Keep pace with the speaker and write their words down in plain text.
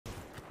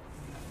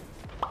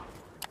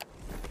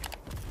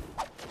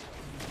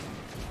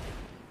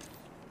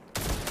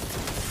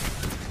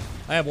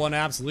I have one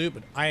absolute,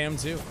 but I am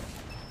too.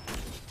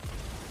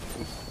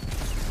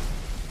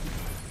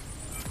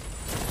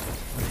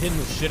 I'm hitting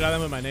the shit out of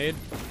them with my nade.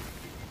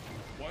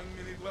 1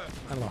 minute left.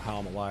 I don't know how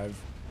I'm alive.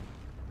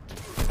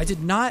 I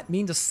did not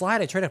mean to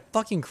slide. I tried to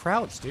fucking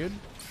crouch, dude.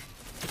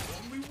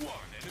 Only one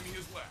enemy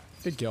is left.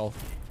 Good kill.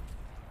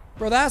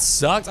 Bro, that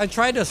sucked. I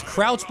tried to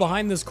crouch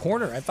behind this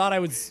corner. I thought I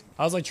was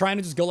like trying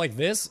to just go like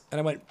this,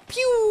 and I went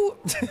pew.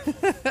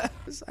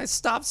 I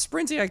stopped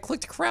sprinting. I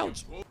clicked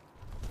crouch.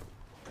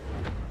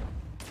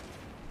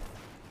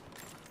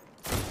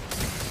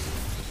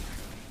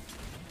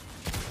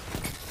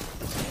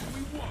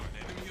 Only one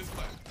enemy is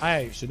left.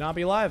 I should not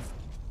be alive.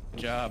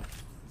 Good job.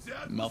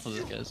 Melted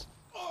those guys.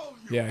 Oh,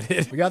 you Yeah, I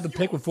did. We got the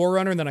pick with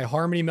Forerunner, and then I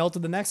Harmony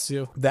melted the next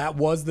two. That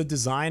was the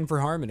design for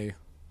Harmony.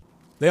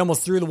 They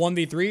almost threw the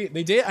 1v3.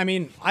 They did. I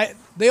mean,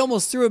 they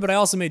almost threw it, but I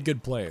also made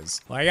good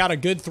plays. I got a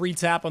good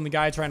 3-tap on the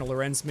guy trying to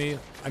Lorenz me.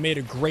 I made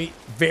a great,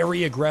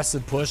 very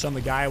aggressive push on the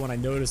guy when I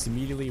noticed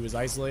immediately he was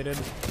isolated.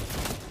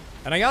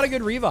 And I got a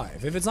good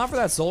revive. If it's not for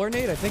that solar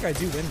nade, I think I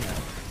do win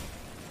that.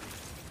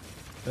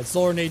 That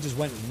solar nade just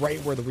went right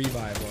where the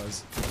revive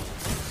was.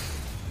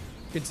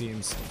 Good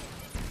teams.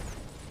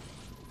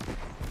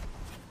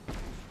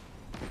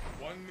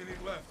 1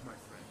 minute left, my friend.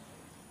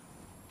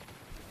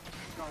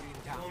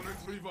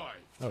 Opponent's revived.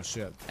 Oh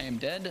shit. I am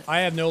dead. I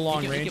have no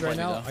long You can range play right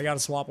me, now. though. I gotta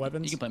swap You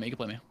weapons. can play me. You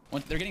can play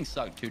me. They're getting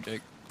sucked too, Jake.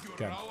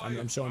 Okay,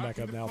 I'm showing back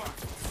up now.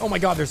 Oh my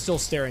god, they're still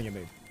staring at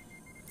me.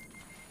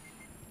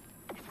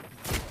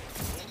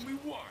 Only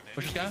one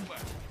Push this enemy guy. is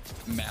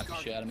left. Map the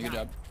shit out of me. Good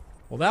job.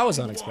 Well, that was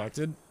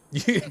unexpected.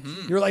 You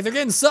were like, they're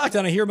getting sucked,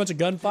 and I hear a bunch of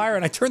gunfire,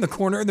 and I turn the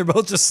corner, and they're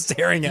both just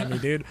staring at me,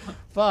 dude.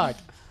 Fuck.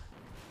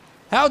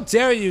 How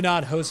dare you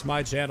not host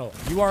my channel?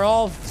 You are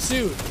all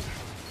sued.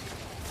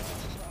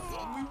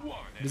 Only one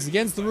It is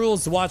against the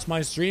rules to watch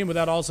my stream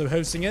without also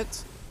hosting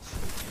it.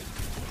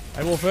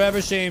 I will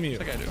forever shame you.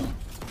 What's that guy doing?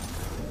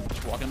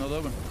 Just walking those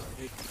open.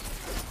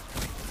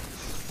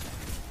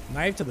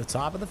 Knife to the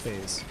top of the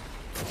face.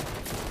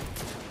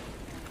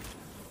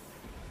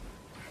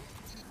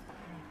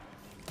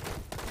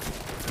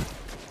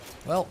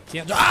 Well,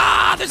 can't.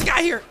 Ah, there's a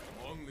guy here.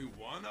 Only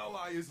one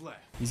ally is left.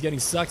 He's getting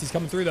sucked. He's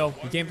coming through though.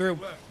 He came through.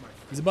 Left, my friend.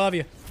 He's above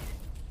you.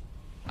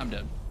 I'm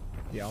dead.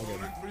 Yeah, I'll get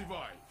him. Opponent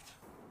revived.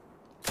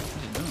 What's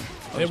he doing?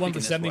 I hit one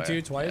for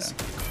 72 twice.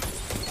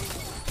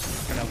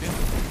 Can I help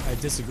you? I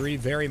disagree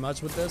very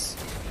much with this.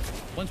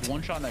 One's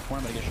one shot in that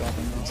corner, but I get shot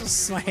from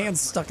Just my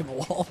hand's stuck in the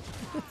wall.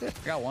 I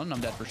got one.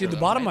 I'm dead for sure. Dude, the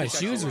though. bottom of my Hey,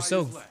 this guy's shoes so- are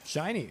so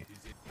shiny.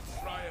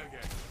 Try again.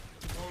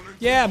 Opponent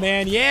Yeah,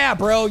 man. Yeah,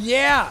 bro.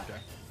 Yeah.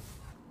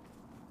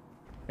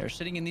 They're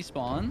sitting in the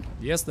spawn.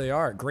 Yes, they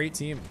are. Great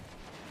team.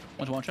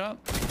 One's one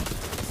shot.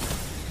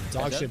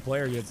 Dog dead. shit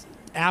player gets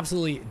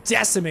absolutely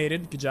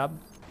decimated. Good job.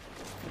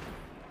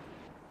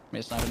 Made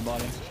a snipe in the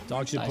body.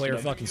 Dog shit Nice, player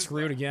dude. fucking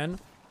screwed again.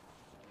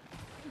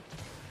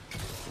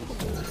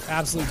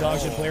 Absolute dog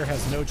shit player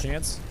has no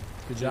chance.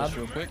 Good job. Just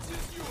real quick.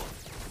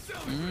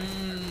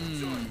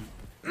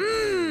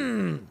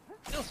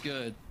 Feels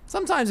good.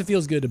 Sometimes it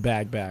feels good to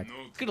bag back.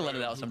 It's good to let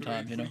it out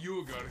sometimes, you know.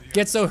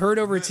 Get so hurt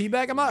over a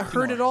teabag? I'm not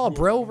hurt at all,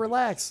 bro.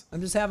 Relax. I'm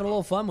just having a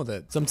little fun with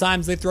it.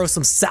 Sometimes they throw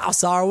some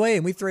sauce our way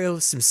and we throw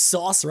some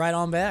sauce right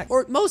on back.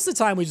 Or most of the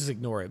time we just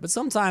ignore it. But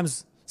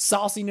sometimes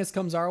sauciness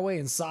comes our way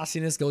and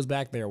sauciness goes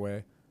back their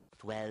way.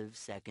 12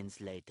 seconds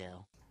later.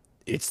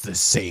 It's the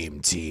same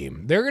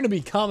team. They're going to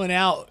be coming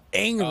out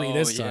angry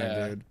this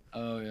time, dude.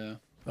 Oh yeah.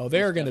 Oh,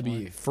 they're going to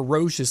be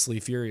ferociously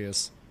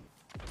furious.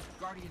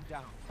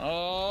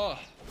 Oh.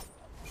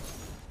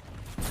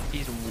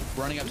 He's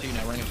running up to you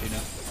now. Running up to you now.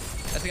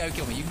 That's the guy who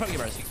killed me. You can probably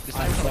get res. The I'm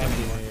sniper's not coming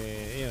fucking,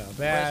 anymore. you know,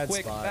 bad Res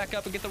quick. spot. Back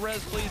up and get the res,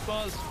 please,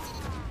 Buzz.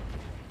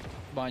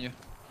 Behind you.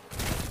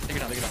 Take it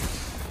down. Take it down.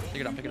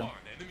 Take it down. Pick it up. One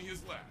enemy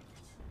is left.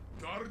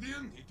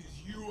 Guardian, it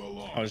is you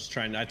alone. I was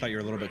trying. I thought you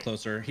were a little bit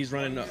closer. He's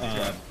running.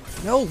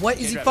 No, what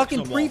is he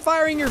fucking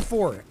pre-firing her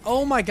for?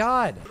 Oh my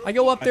god. I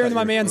go up there and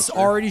my man's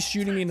already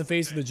shooting me in the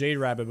face with the Jade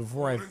Rabbit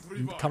before I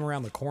come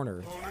around the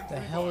corner. What the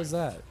hell is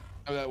that?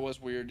 Oh, that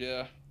was weird.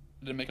 Yeah.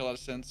 Didn't make a lot of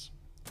sense.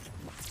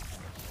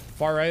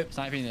 Far right?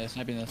 Sniping this.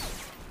 Sniping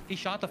this. He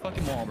shot the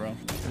fucking wall, bro.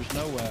 There's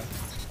no way.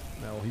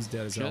 No, he's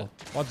dead as Shit. hell.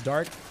 Watch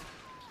dark.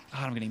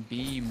 God, I'm getting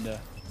beamed. Next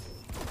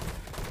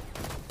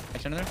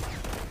under there.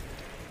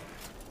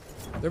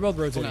 They're both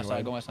Go rotating outside.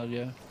 away. Go outside.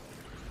 Yeah.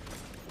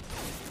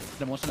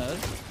 Then what's another?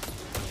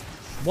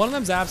 One of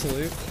them's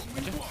absolute.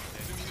 Good Good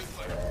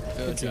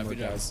job. teamwork, Good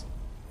job. guys.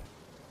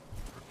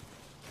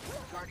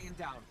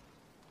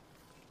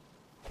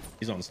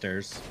 He's on the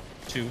stairs.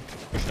 2.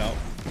 Push it out.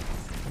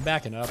 I'm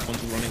backing up.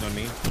 One's running on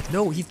me.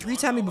 No, he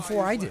 3-tapped me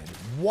before I did.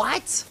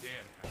 What?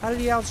 How did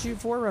he outshoot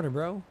Forerunner,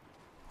 bro?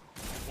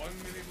 1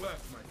 minute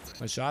left, my friend.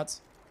 My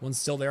shots. One's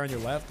still there on your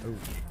left. Ooh.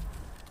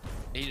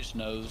 He just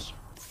knows.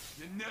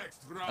 The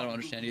next round I don't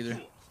understand either.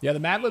 Yeah, the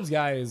Mad Libs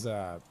guy is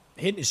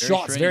hitting his Very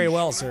shots strange. very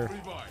well, sir.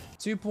 Revived.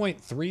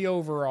 2.3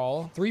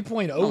 overall.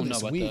 3.0 don't know this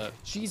about week.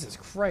 that. Jesus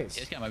Yeah, Christ.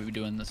 this guy might be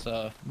doing this.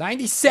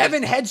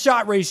 97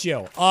 headshot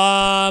ratio.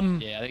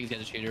 Yeah, I think he's got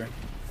a cheater.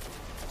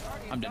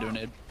 I'm dead doing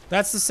it.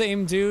 That's the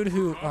same dude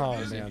who.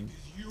 Oh man.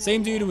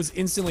 Same dude who was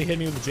instantly hitting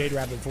me with a Jade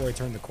Rabbit before I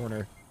turned the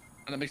corner.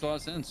 And that makes a lot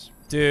of sense.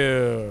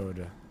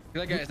 Dude.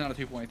 That guy is not a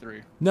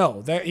 2.3.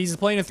 No, he's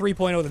playing a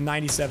 3.0 with a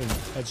 97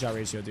 headshot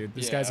ratio, dude.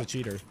 This guy's a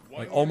cheater.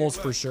 Like,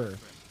 almost for sure.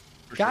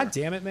 God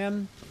damn it,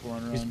 man.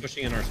 He's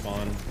pushing in our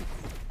spawn.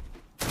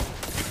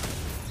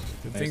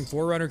 Good thing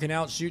Forerunner can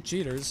outshoot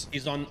cheaters.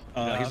 He's on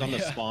the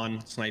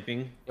spawn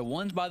sniping. Yeah,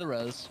 one's by the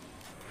res.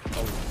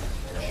 Oh,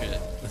 shit.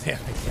 Yeah,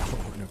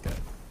 okay.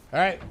 All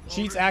right,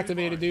 cheats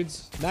activated,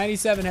 dudes.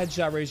 97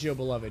 headshot ratio,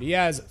 Beloved. He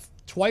has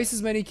twice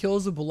as many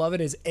kills with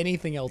Beloved as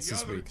anything else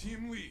this week.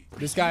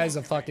 This guy is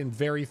a fucking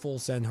very full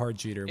send hard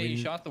cheater. Hey, he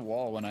shot the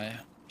wall when I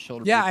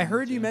shoulder. Yeah, I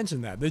heard you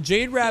mention that. The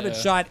Jade Rabbit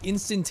shot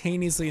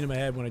instantaneously into my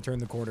head when I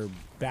turned the corner.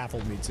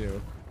 Baffled me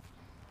too.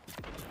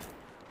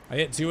 I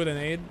hit 2 with an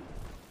nade.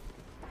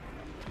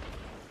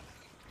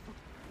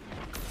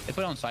 They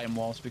put it on side and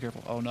wall, so be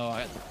careful. Oh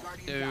no,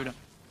 dude.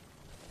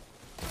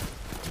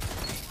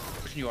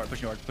 Pushing you hard,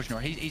 pushing you hard, pushing you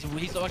hard. He's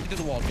looking through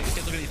the wall. He's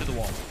looking through the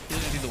wall. He's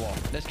looking through the wall.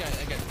 That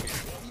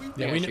guy's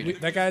Yeah,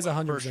 that guy's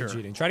 100% sure.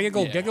 cheating. Try to get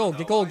gold, get gold,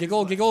 get gold, get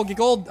gold, get gold, get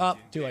gold.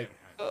 Too late.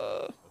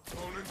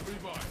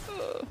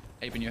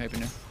 Aping you, aping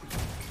you.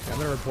 I'm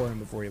gonna report him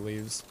before he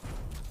leaves.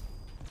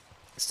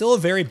 Still a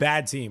very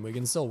bad team. We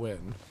can still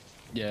win.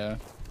 Yeah.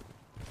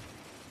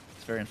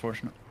 It's very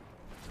unfortunate.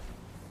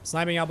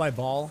 Sniping out by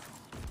ball.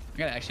 I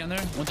got an Axion there.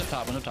 One's up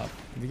top, one's up top.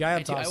 The guy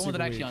up top. I want an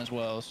super Axion weak. as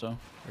well, so.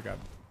 Okay.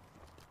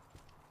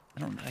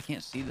 I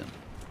can't see them.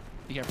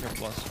 Be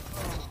careful, boss.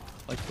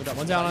 Like,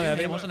 One down on Hit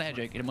heavy. him once on the head,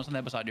 Jake. Hit him once on the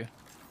head beside you.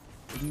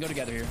 We can go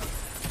together here.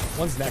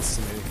 One's next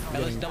to me.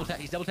 Let's double tap.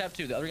 He's double tapped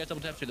too. The other guy's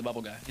double tapped too. The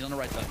bubble guy. He's on the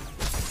right side.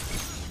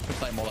 Good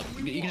play, Mold up.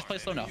 You can just play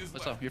slow now.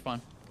 Let's go. You're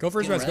fine. Go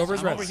for his res. Go for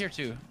his I'm over res. here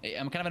too. Hey,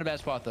 I'm kind of in a bad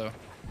spot though.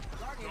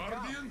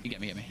 You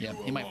get me, get me. Yeah,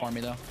 he might farm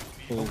me though.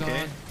 Oh Okay.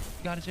 God.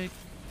 You got it, Jake.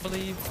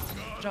 Believe.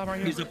 Good job right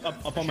here. He's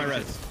up on my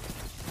res.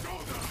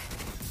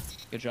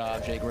 Good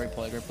job, Jake. Great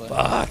play. Great play.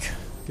 Fuck.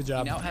 Good He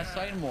job. now has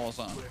sight and walls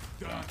on.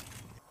 Yeah.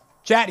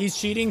 Chat, he's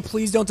cheating.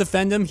 Please don't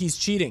defend him. He's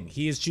cheating.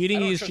 He is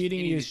cheating. He is cheating.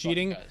 He is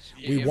cheating.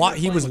 He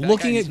was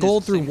looking at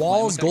gold through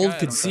walls. Gold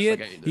could see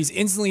it. He's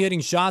instantly hitting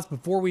shots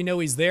before we know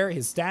he's there.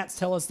 His stats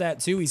tell us that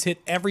too. He's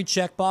hit every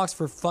checkbox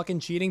for fucking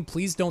cheating.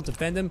 Please don't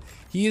defend him.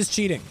 He is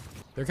cheating.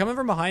 They're coming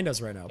from behind us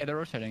right now. Yeah, they're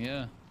rotating.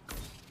 Yeah.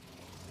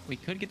 We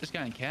could get this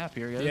guy in cap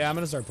here, guys. Yeah, I'm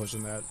gonna start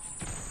pushing that.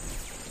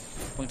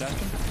 Pulling past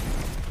him.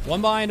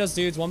 One behind us,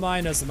 dudes. One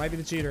behind us. It might be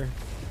the cheater.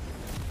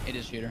 It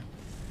is cheater.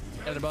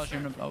 Yeah, they're both here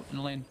in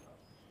the lane.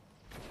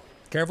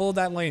 Careful of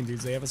that lane,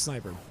 dudes. They have a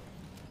sniper.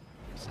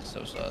 This is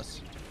so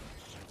sus.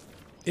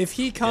 If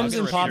he comes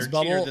and pops Cheater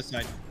bubble, this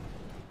side.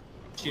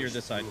 Cheater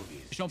this side.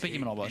 Just don't pick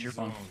him at all, boss. You're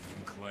fine.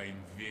 Claim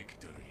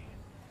victory.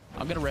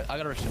 I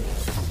gotta rush him.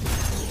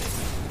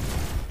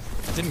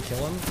 didn't kill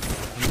him.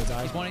 I'm gonna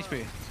die. He's 1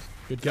 HP.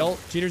 Good kill.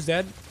 Cheater's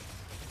dead.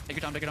 Take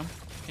your time, take your time.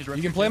 He's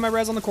You can play my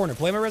res on the corner.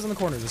 Play my res on the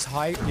corner. Just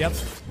high. Yep.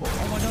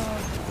 Oh my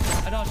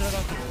god. I dodged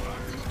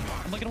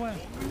it. I'm looking away.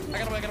 I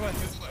got away.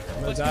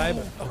 I'm gonna die.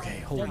 But, okay,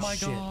 holy Oh my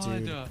shit, god.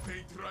 dude.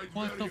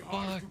 What the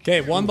fuck?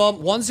 Okay,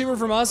 one super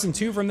from us and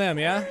 2 from them,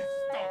 yeah?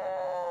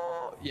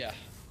 Yeah.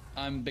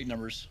 I'm big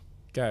numbers.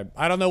 Okay,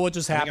 I don't know what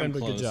just think happened, I'm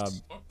but good job.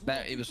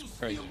 closed. It was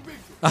crazy.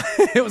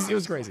 it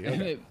was crazy.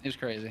 Okay. It was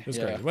crazy. It was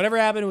crazy. Whatever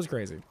happened, it was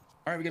crazy.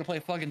 Alright, we're gonna play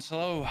fucking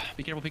slow.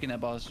 Be careful peeking that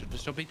boss.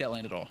 Just don't peek that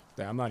lane at all.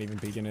 Yeah, I'm not even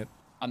peeking it.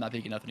 I'm not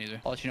peeking nothing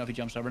either. I'll let you know if he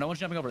jumps over. No one's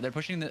jumping over. They're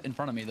pushing in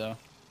front of me though.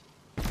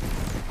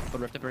 Put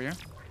rift up right here.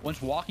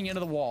 One's walking into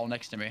the wall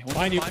next to me. One's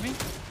Behind you. behind me.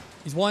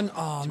 He's one.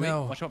 Oh, Sweet.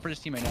 no. Watch out for his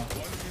teammate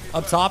now.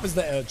 Up top is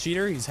the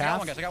cheater. He's I got half.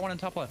 one, guys. I got one in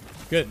top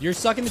left. Good. You're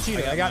sucking the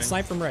cheater. I got mine.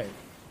 sniped from right.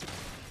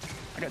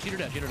 I got cheater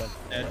dead.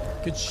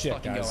 Dead. Good shit,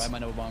 Fucking go. I guys. have my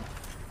Nova bomb.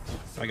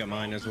 I got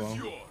mine as well.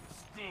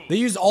 They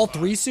used all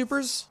 3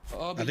 supers?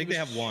 I think they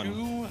have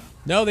one.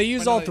 No, they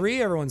used no, all they-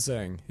 3, everyone's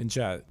saying in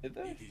chat. Did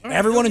they?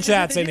 Everyone in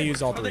chat They saying did. they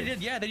used all Oh, they 3.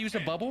 did. Yeah, they used a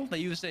bubble. They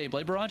used a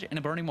blade barrage and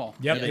a burning wall.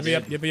 Yep, Yeah,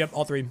 yep, they yep,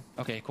 all 3.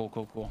 Okay,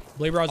 cool.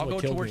 Blade Barrage I'll would go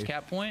kill towards me.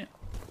 cap point.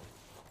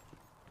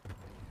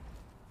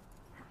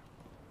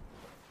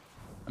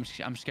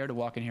 I'm scared to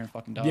walk in here and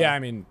fucking die. Yeah, I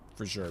mean,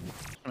 for sure.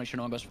 Just make sure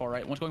no one goes far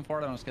right. One's going far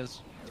right on us,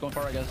 guys. It's going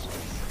far right, guys.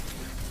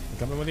 I'm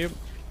coming with you.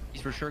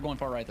 He's for sure going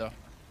far right, though.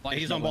 Hey,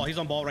 he's on ball. He's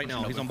on ball right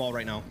now. He's on ball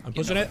right now. I'm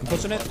pushing it. I'm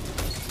pushing it.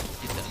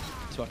 He's dead.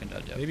 He's fucking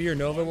dead, yeah. Maybe your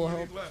Nova will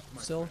help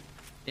still.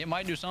 It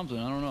might do something.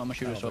 I don't know. I'm gonna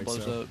shoot I it so it don't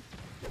blows think up.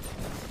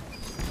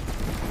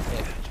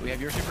 Yeah, so we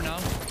have your super now.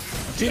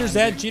 Cheater's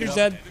dead. Cheater's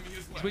dead.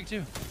 He's weak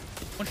too.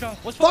 One shot.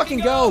 Let's Fucking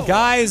go,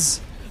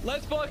 guys.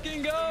 Let's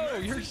fucking go.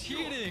 You're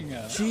cheating.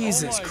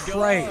 Jesus Oh my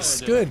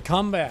Christ. God. Good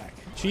comeback.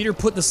 Cheater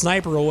put the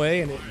sniper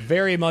away, and it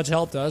very much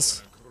helped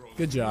us.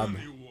 Good job.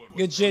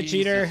 Good shit,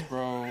 Cheater. Jesus,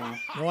 bro.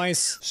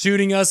 Nice.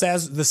 Shooting us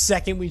as the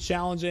second we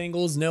challenge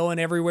angles, knowing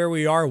everywhere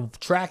we are,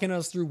 tracking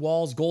us through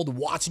walls, Gold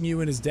watching you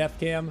in his depth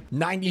cam,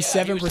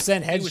 97% He was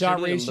headshot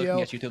literally ratio.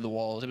 Looking at you through the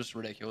walls. It was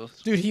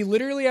ridiculous. Dude, he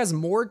literally has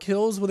more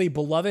kills with a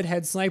beloved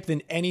head snipe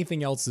than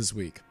anything else this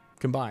week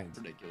combined.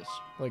 Ridiculous.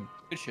 Like,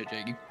 Good shit,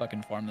 Jake. You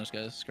fucking farm those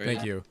guys. It's crazy.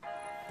 thank you.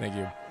 Thank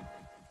you.